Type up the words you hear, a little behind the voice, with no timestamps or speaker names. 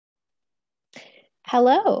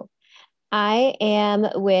Hello, I am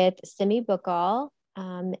with Simi Bookall,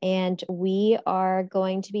 and we are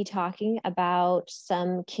going to be talking about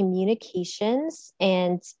some communications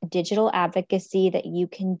and digital advocacy that you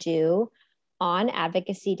can do on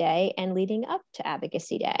Advocacy Day and leading up to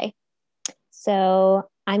Advocacy Day. So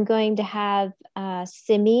I'm going to have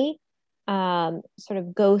Simi sort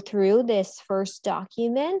of go through this first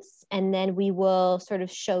documents, and then we will sort of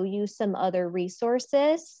show you some other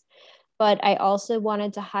resources. But I also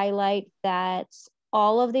wanted to highlight that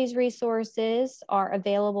all of these resources are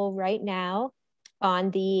available right now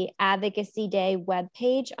on the Advocacy Day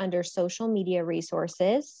webpage under social media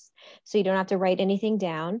resources. So you don't have to write anything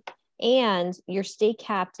down. And your state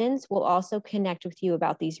captains will also connect with you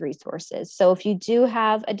about these resources. So if you do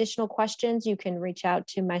have additional questions, you can reach out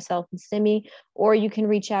to myself and Simi, or you can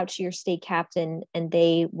reach out to your state captain and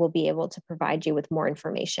they will be able to provide you with more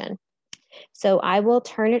information. So I will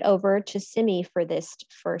turn it over to Simi for this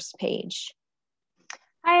first page.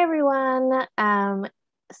 Hi, everyone.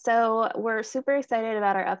 So we're super excited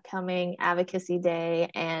about our upcoming Advocacy Day,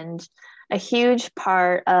 and a huge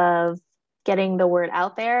part of getting the word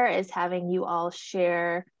out there is having you all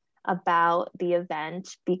share about the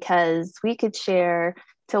event, because we could share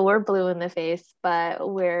till we're blue in the face, but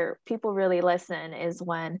where people really listen is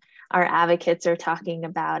when our advocates are talking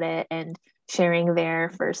about it and sharing their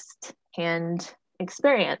first-hand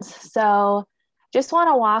experience. So just want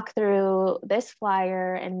to walk through this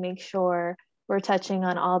flyer and make sure we're touching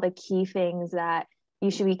on all the key things that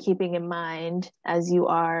you should be keeping in mind as you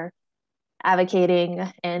are advocating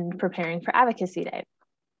and preparing for Advocacy Day.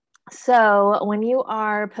 So when you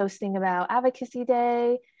are posting about Advocacy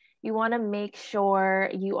Day, you want to make sure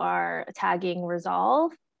you are tagging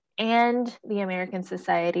Resolve and the American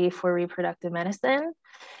Society for Reproductive Medicine.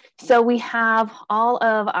 So we have all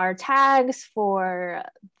of our tags for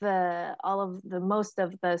most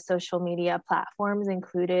of the social media platforms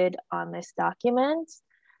included on this document.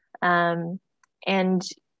 Um, and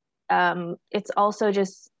it's also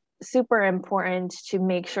just super important to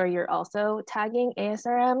make sure you're also tagging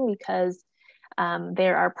ASRM, because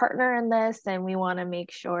they're our partner in this, and we want to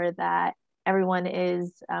make sure that everyone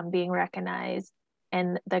is being recognized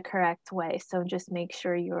in the correct way. So just make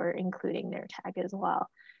sure you're including their tag as well.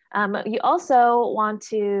 You also want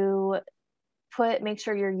to make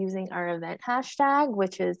sure you're using our event hashtag,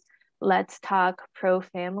 which is Let's Talk Pro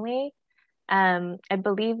Family. I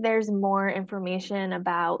believe there's more information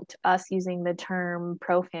about us using the term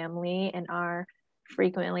pro family in our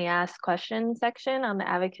frequently asked questions section on the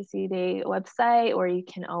Advocacy Day website, or you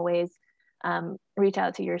can always reach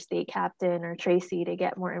out to your state captain or Tracy to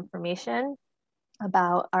get more information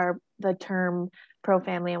about the term pro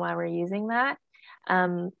family and why we're using that.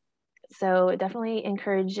 So definitely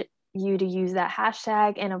encourage you to use that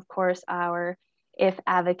hashtag, and of course our if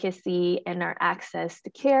advocacy and our access to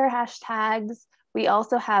care hashtags. We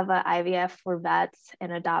also have a IVF for vets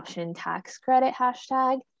and adoption tax credit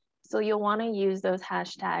hashtag. So you'll want to use those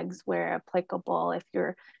hashtags where applicable if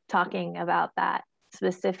you're talking about that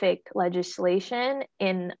specific legislation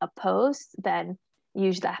in a post. Then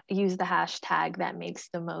use the hashtag that makes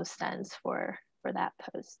the most sense for that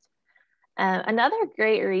post. Another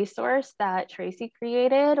great resource that Tracy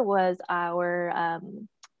created was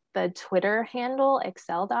the Twitter handle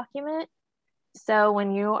Excel document. So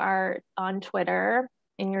when you are on Twitter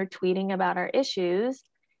and you're tweeting about our issues,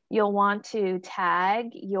 you'll want to tag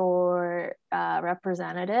your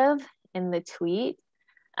representative in the tweet,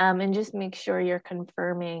 and just make sure you're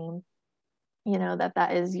confirming, that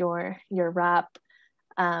is your rep.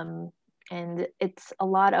 And it's a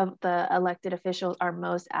lot of the elected officials are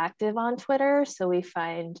most active on Twitter, so we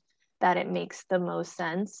find that it makes the most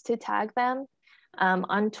sense to tag them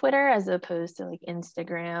on Twitter as opposed to like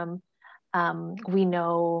Instagram. We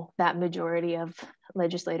know that majority of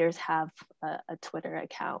legislators have a Twitter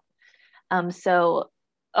account. So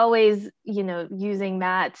always, using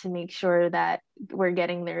that to make sure that we're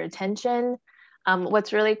getting their attention.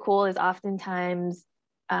 What's really cool is oftentimes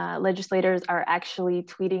legislators are actually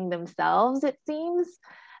tweeting themselves, it seems.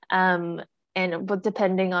 But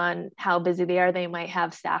depending on how busy they are, they might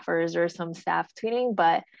have staffers or some staff tweeting,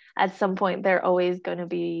 but at some point they're always going to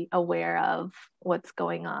be aware of what's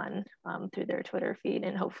going on through their Twitter feed,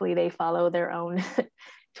 and hopefully they follow their own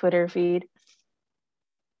Twitter feed.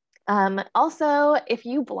 Also, if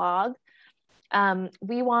you blog,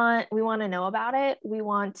 we want to know about it. We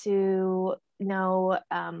want to know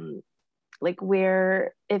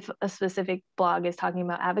if a specific blog is talking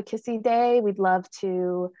about Advocacy Day, we'd love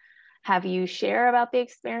to have you share about the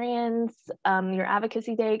experience, your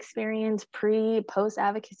Advocacy Day experience, post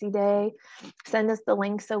Advocacy Day. Send us the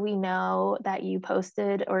link so we know that you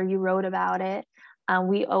posted or you wrote about it.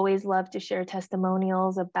 We always love to share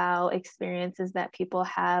testimonials about experiences that people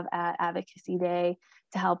have at Advocacy Day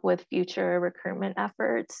to help with future recruitment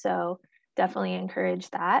efforts. So definitely encourage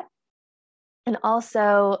that. And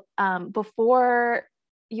also, before,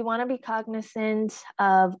 you want to be cognizant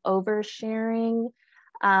of oversharing,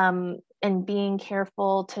 and being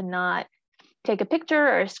careful to not take a picture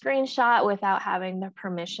or a screenshot without having the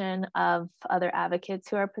permission of other advocates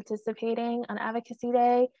who are participating on Advocacy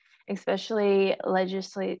Day, especially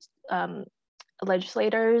legislators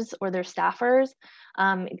or their staffers.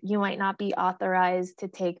 You might not be authorized to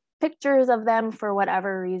take pictures of them for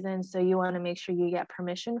whatever reason, so you want to make sure you get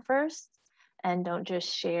permission first and don't just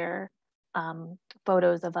share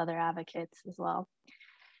photos of other advocates as well.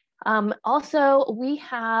 Also, we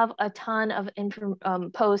have a ton of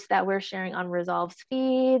posts that we're sharing on Resolve's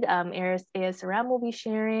feed. ASRM will be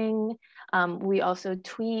sharing. We also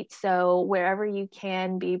tweet, so wherever you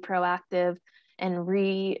can be proactive and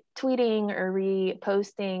retweeting or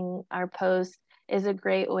reposting our posts is a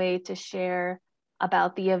great way to share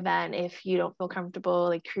about the event if you don't feel comfortable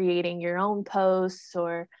like creating your own posts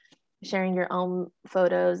or sharing your own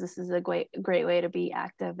photos. This is a great way to be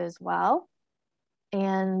active as well.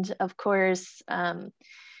 And of course,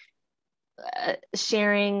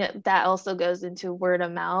 sharing that also goes into word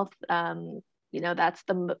of mouth. That's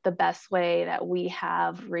the best way that we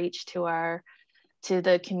have reach to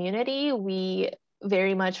the community. We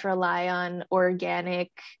very much rely on organic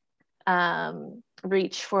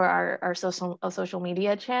reach for our social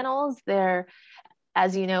media channels.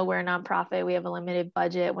 As you know, we're a nonprofit. We have a limited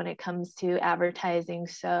budget when it comes to advertising.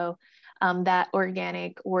 So that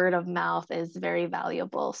organic word of mouth is very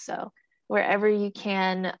valuable. So wherever you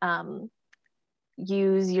can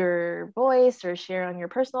use your voice or share on your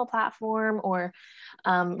personal platform or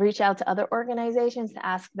reach out to other organizations to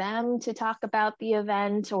ask them to talk about the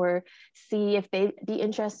event or see if they'd be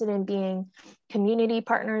interested in being community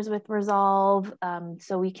partners with Resolve,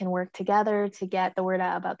 so we can work together to get the word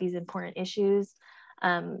out about these important issues.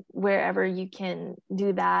 Wherever you can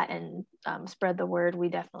do that and spread the word, we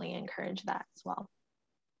definitely encourage that as well.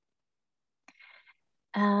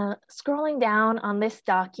 Scrolling down on this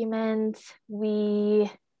document,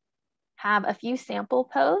 we have a few sample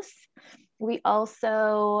posts. We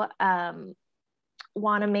also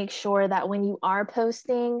want to make sure that when you are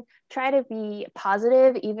posting, try to be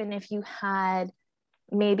positive, even if you had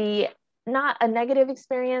maybe not a negative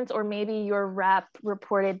experience, or maybe your rep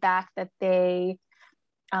reported back that they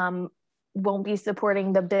won't be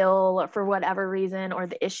supporting the bill for whatever reason or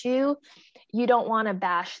the issue. You don't want to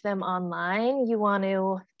bash them online. You want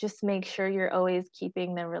to just make sure you're always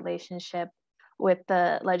keeping the relationship with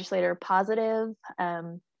the legislator positive.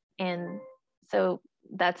 And so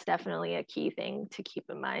that's definitely a key thing to keep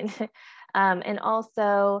in mind. And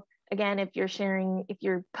also, again, if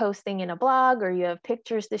you're posting in a blog or you have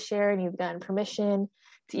pictures to share and you've gotten permission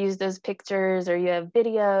to use those pictures, or you have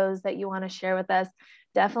videos that you want to share with us,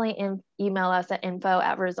 definitely email us at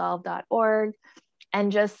info@resolve.org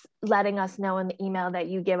and just letting us know in the email that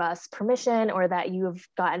you give us permission or that you have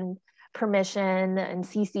gotten permission, and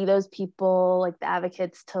CC those people, like the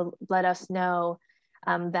advocates, to let us know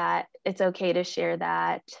that it's okay to share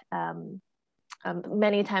that.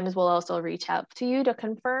 Many times we'll also reach out to you to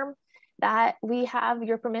confirm that we have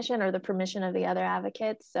your permission or the permission of the other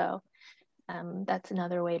advocates. So that's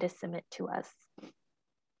another way to submit to us.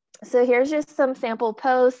 So here's just some sample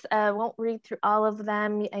posts. I won't read through all of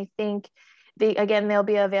them. I think they'll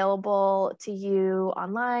be available to you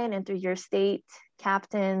online and through your state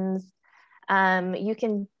captains. You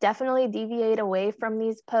can definitely deviate away from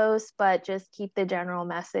these posts, but just keep the general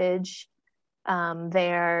message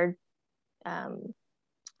there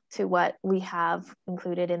to what we have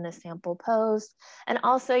included in the sample post. And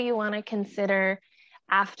also you want to consider,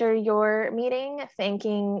 after your meeting,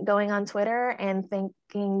 going on Twitter and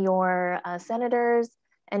thanking your senators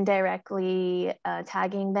and directly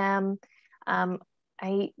tagging them. I'm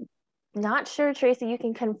not sure, Tracy, you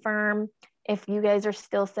can confirm if you guys are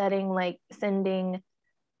still sending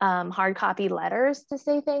hard copy letters to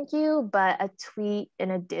say thank you, but a tweet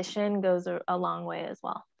in addition goes a long way as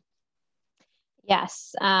well.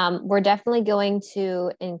 Yes, we're definitely going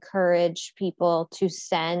to encourage people to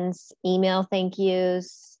send email thank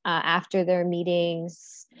yous after their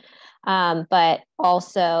meetings. But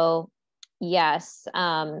also, yes,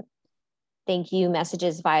 thank you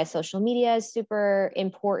messages via social media is super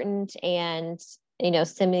important. And,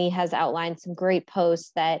 Simi has outlined some great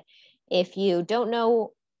posts that if you don't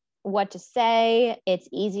know what to say. It's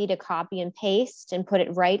easy to copy and paste and put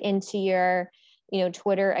it right into your,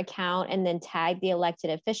 Twitter account and then tag the elected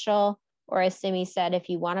official. Or as Simi said, if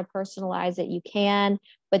you want to personalize it, you can.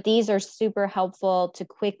 But these are super helpful to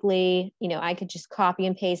quickly, I could just copy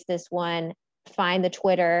and paste this one, find the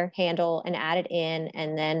Twitter handle and add it in,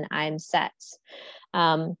 and then I'm set.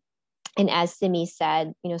 And as Simi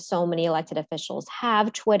said, so many elected officials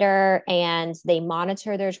have Twitter and they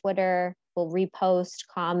monitor their Twitter, will repost,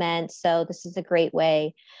 comment. So this is a great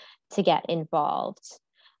way to get involved.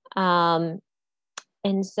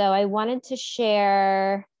 And so I wanted to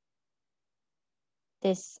share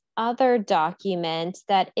this other document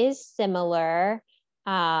that is similar.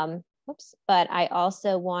 But I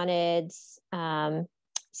also wanted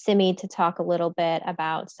Simi to talk a little bit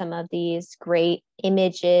about some of these great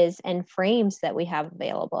images and frames that we have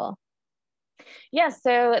available. Yeah,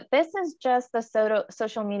 so this is just the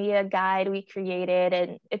social media guide we created,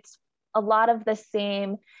 and it's a lot of the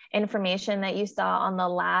same information that you saw on the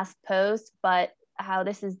last post, but how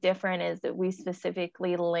this is different is that we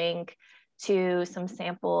specifically link to some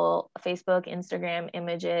sample Facebook, Instagram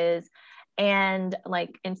images, and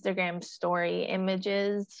like Instagram story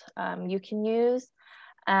images you can use.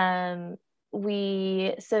 So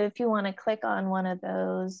if you want to click on one of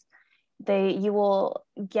those, you will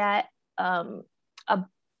get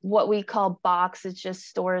what we call box. It just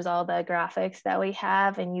stores all the graphics that we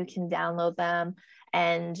have, and you can download them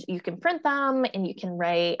and you can print them and you can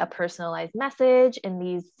write a personalized message in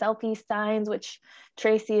these selfie signs, which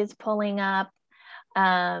Tracy is pulling up.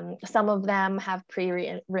 Some of them have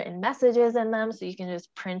pre-written messages in them, so you can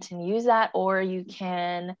just print and use that, or you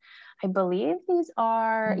can, I believe these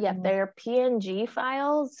are, they're PNG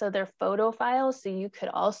files, so they're photo files, so you could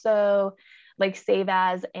also like save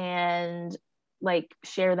as and like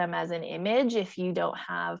share them as an image if you don't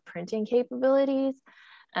have printing capabilities.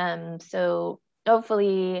 So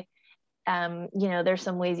hopefully, there's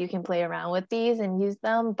some ways you can play around with these and use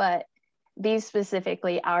them, but these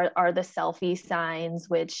specifically are the selfie signs,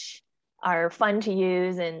 which are fun to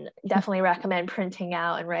use, and definitely recommend printing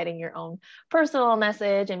out and writing your own personal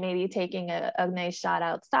message and maybe taking a nice shot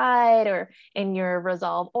outside or in your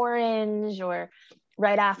Resolve orange or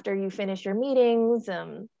right after you finish your meetings,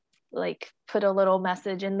 like put a little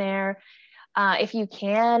message in there. If you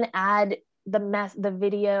can, add the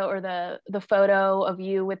video or the photo of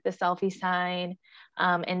you with the selfie sign,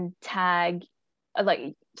 and tag,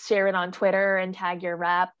 like share it on Twitter and tag your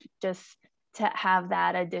rep, just to have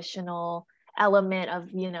that additional element of,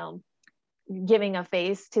 giving a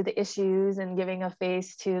face to the issues and giving a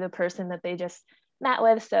face to the person that they just met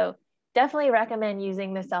with. So definitely recommend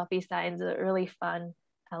using the selfie signs. A really fun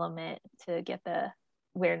element to get the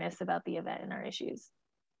awareness about the event and our issues.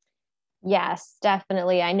 Yes,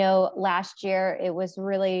 definitely. I know last year it was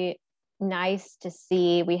really nice to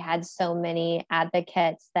see we had so many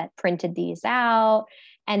advocates that printed these out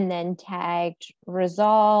and then tagged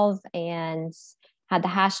Resolve and had the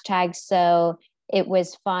hashtag. So it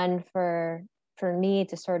was fun for me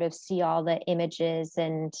to sort of see all the images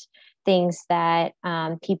and things that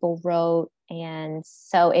people wrote. And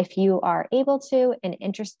so if you are able to and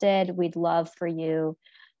interested, we'd love for you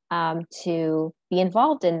to be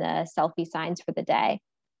involved in the selfie signs for the day.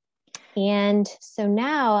 And so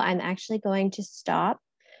now I'm actually going to stop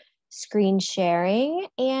screen sharing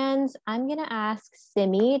and I'm going to ask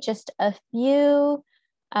Simi just a few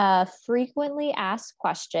frequently asked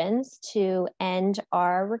questions to end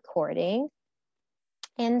our recording.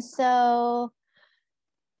 And so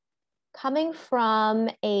coming from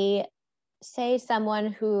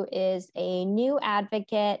someone who is a new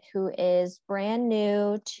advocate, who is brand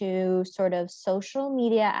new to sort of social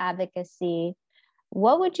media advocacy,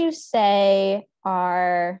 what would you say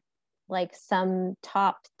are like some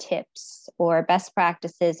top tips or best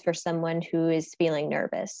practices for someone who is feeling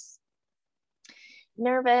nervous?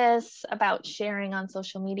 Nervous about sharing on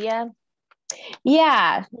social media?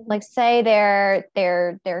 Yeah, like say they're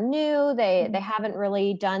new, they haven't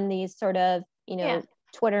really done these sort of,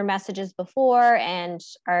 Twitter messages before and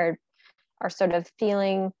are sort of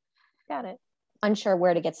feeling unsure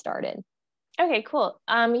where to get started. Okay, cool.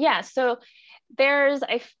 So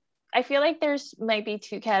I feel like there's might be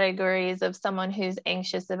two categories of someone who's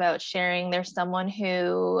anxious about sharing. There's someone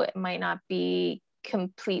who might not be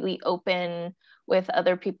completely open with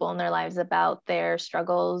other people in their lives about their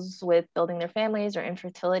struggles with building their families or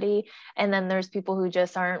infertility. And then there's people who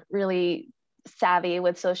just aren't really savvy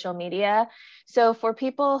with social media. So for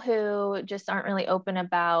people who just aren't really open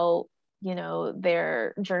about,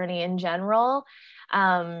 their journey in general,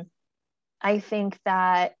 I think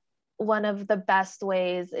that one of the best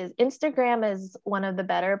ways is Instagram is one of the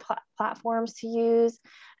better platforms to use.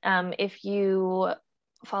 If you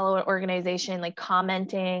follow an organization, like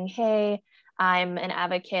commenting, hey, I'm an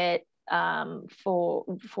advocate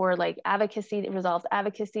for like advocacy, Resolve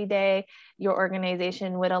Advocacy Day, your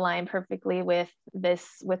organization would align perfectly with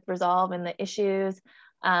Resolve and the issues.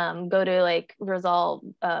 Go to like Resolve,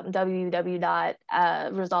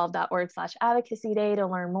 www.resolve.org/advocacy day to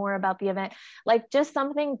learn more about the event. Like just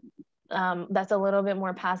something that's a little bit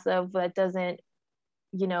more passive, that doesn't,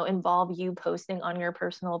 involve you posting on your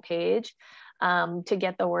personal page, to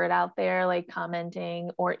get the word out there, like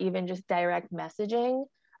commenting or even just direct messaging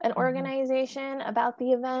an organization about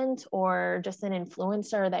the event, or just an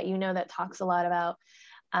influencer that that talks a lot about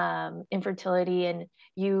infertility, and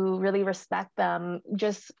you really respect them,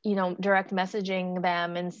 just direct messaging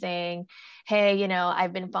them and saying, hey,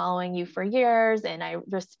 I've been following you for years and I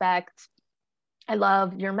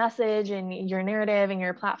love your message and your narrative and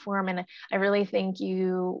your platform, and I really think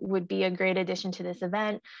you would be a great addition to this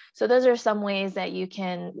event. So those are some ways that you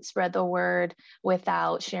can spread the word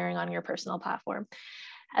without sharing on your personal platform.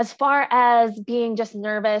 As far as being just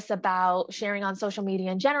nervous about sharing on social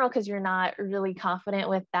media in general, because you're not really confident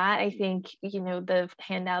with that, I think, the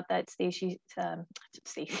handout that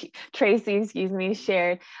Tracy,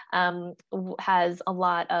 shared, has a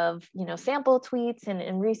lot of, sample tweets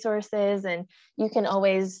and resources, and you can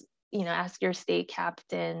always, ask your state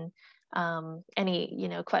captain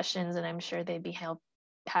any, questions, and I'm sure they'd be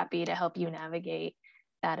happy to help you navigate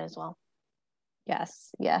that as well.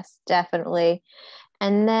 Yes, definitely.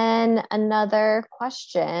 And then another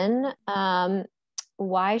question,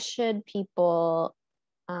 why should people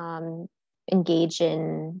engage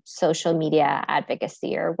in social media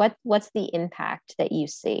advocacy, or what's the impact that you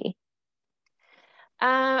see?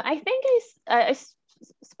 I think I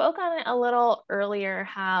spoke on it a little earlier,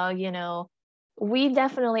 how, we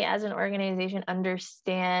definitely as an organization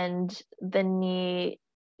understand the need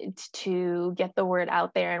to get the word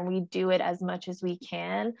out there, and we do it as much as we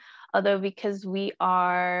can. Although, because we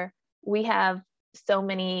have so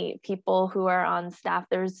many people who are on staff,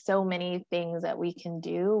 there's so many things that we can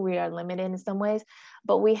do. We are limited in some ways,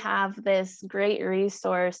 but we have this great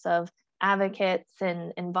resource of advocates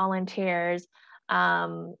and volunteers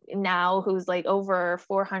now, who's like over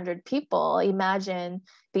 400 people. Imagine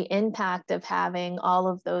the impact of having all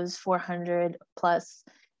of those 400 plus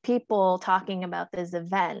people talking about this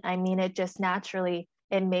event. I mean, it just naturally,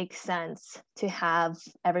 it makes sense to have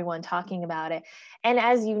everyone talking about it. And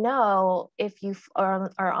as you know, if you are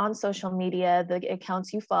on social media, the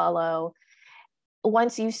accounts you follow,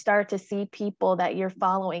 once you start to see people that you're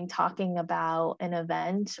following talking about an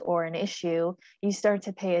event or an issue, you start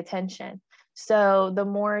to pay attention. So the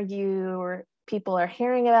more people are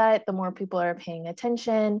hearing about it, the more people are paying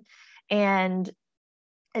attention. And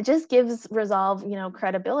it just gives Resolve,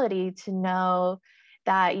 credibility to know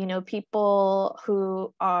that, people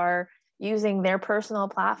who are using their personal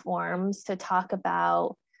platforms to talk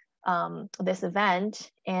about this event,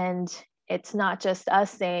 and it's not just us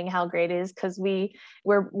saying how great it is, because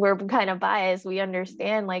we're kind of biased. We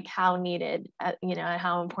understand like how needed, and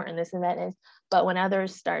how important this event is. But when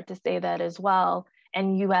others start to say that as well,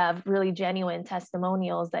 and you have really genuine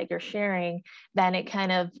testimonials that you're sharing, then it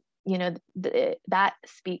kind of, that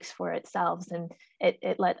speaks for itself, and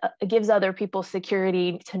it gives other people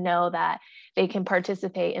security to know that they can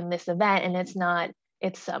participate in this event, and it's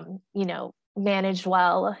managed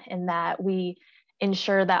well, and that we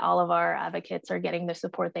ensure that all of our advocates are getting the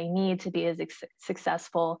support they need to be as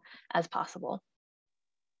successful as possible.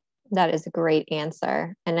 That is a great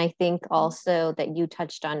answer. And I think also that you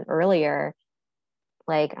touched on earlier,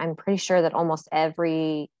 like, I'm pretty sure that almost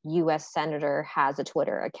every US senator has a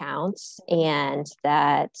Twitter account, and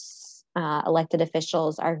that elected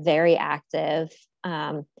officials are very active,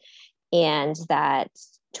 and that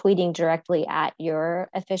tweeting directly at your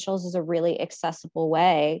officials is a really accessible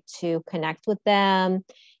way to connect with them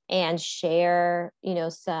and share,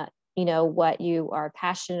 what you are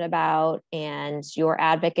passionate about and your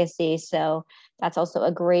advocacy. So that's also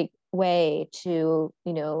a great way to,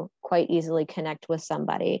 quite easily connect with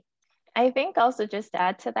somebody. I think also, just to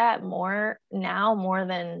add to that, more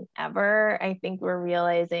than ever, I think we're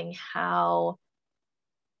realizing how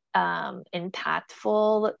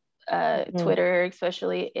impactful Twitter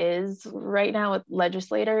especially is right now with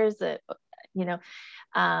legislators. That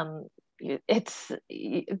it's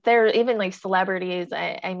there, even like celebrities.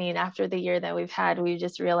 I mean, after the year that we've had, we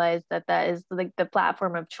just realized that is like the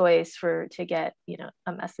platform of choice to get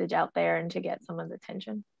a message out there and to get someone's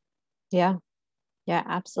attention. Yeah,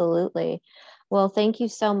 absolutely. Well, thank you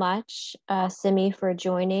so much, Simi, for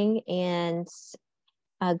joining and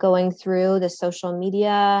going through the social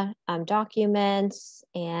media documents.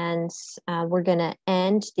 And we're going to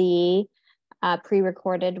end the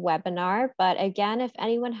pre-recorded webinar. But again, if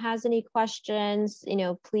anyone has any questions,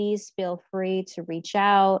 please feel free to reach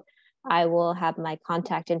out. I will have my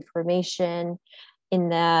contact information in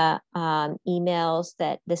the emails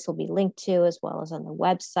that this will be linked to, as well as on the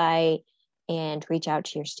website, and reach out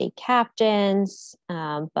to your state captains.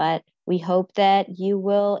 But we hope that you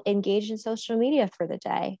will engage in social media for the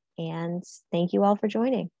day. And thank you all for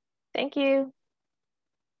joining. Thank you.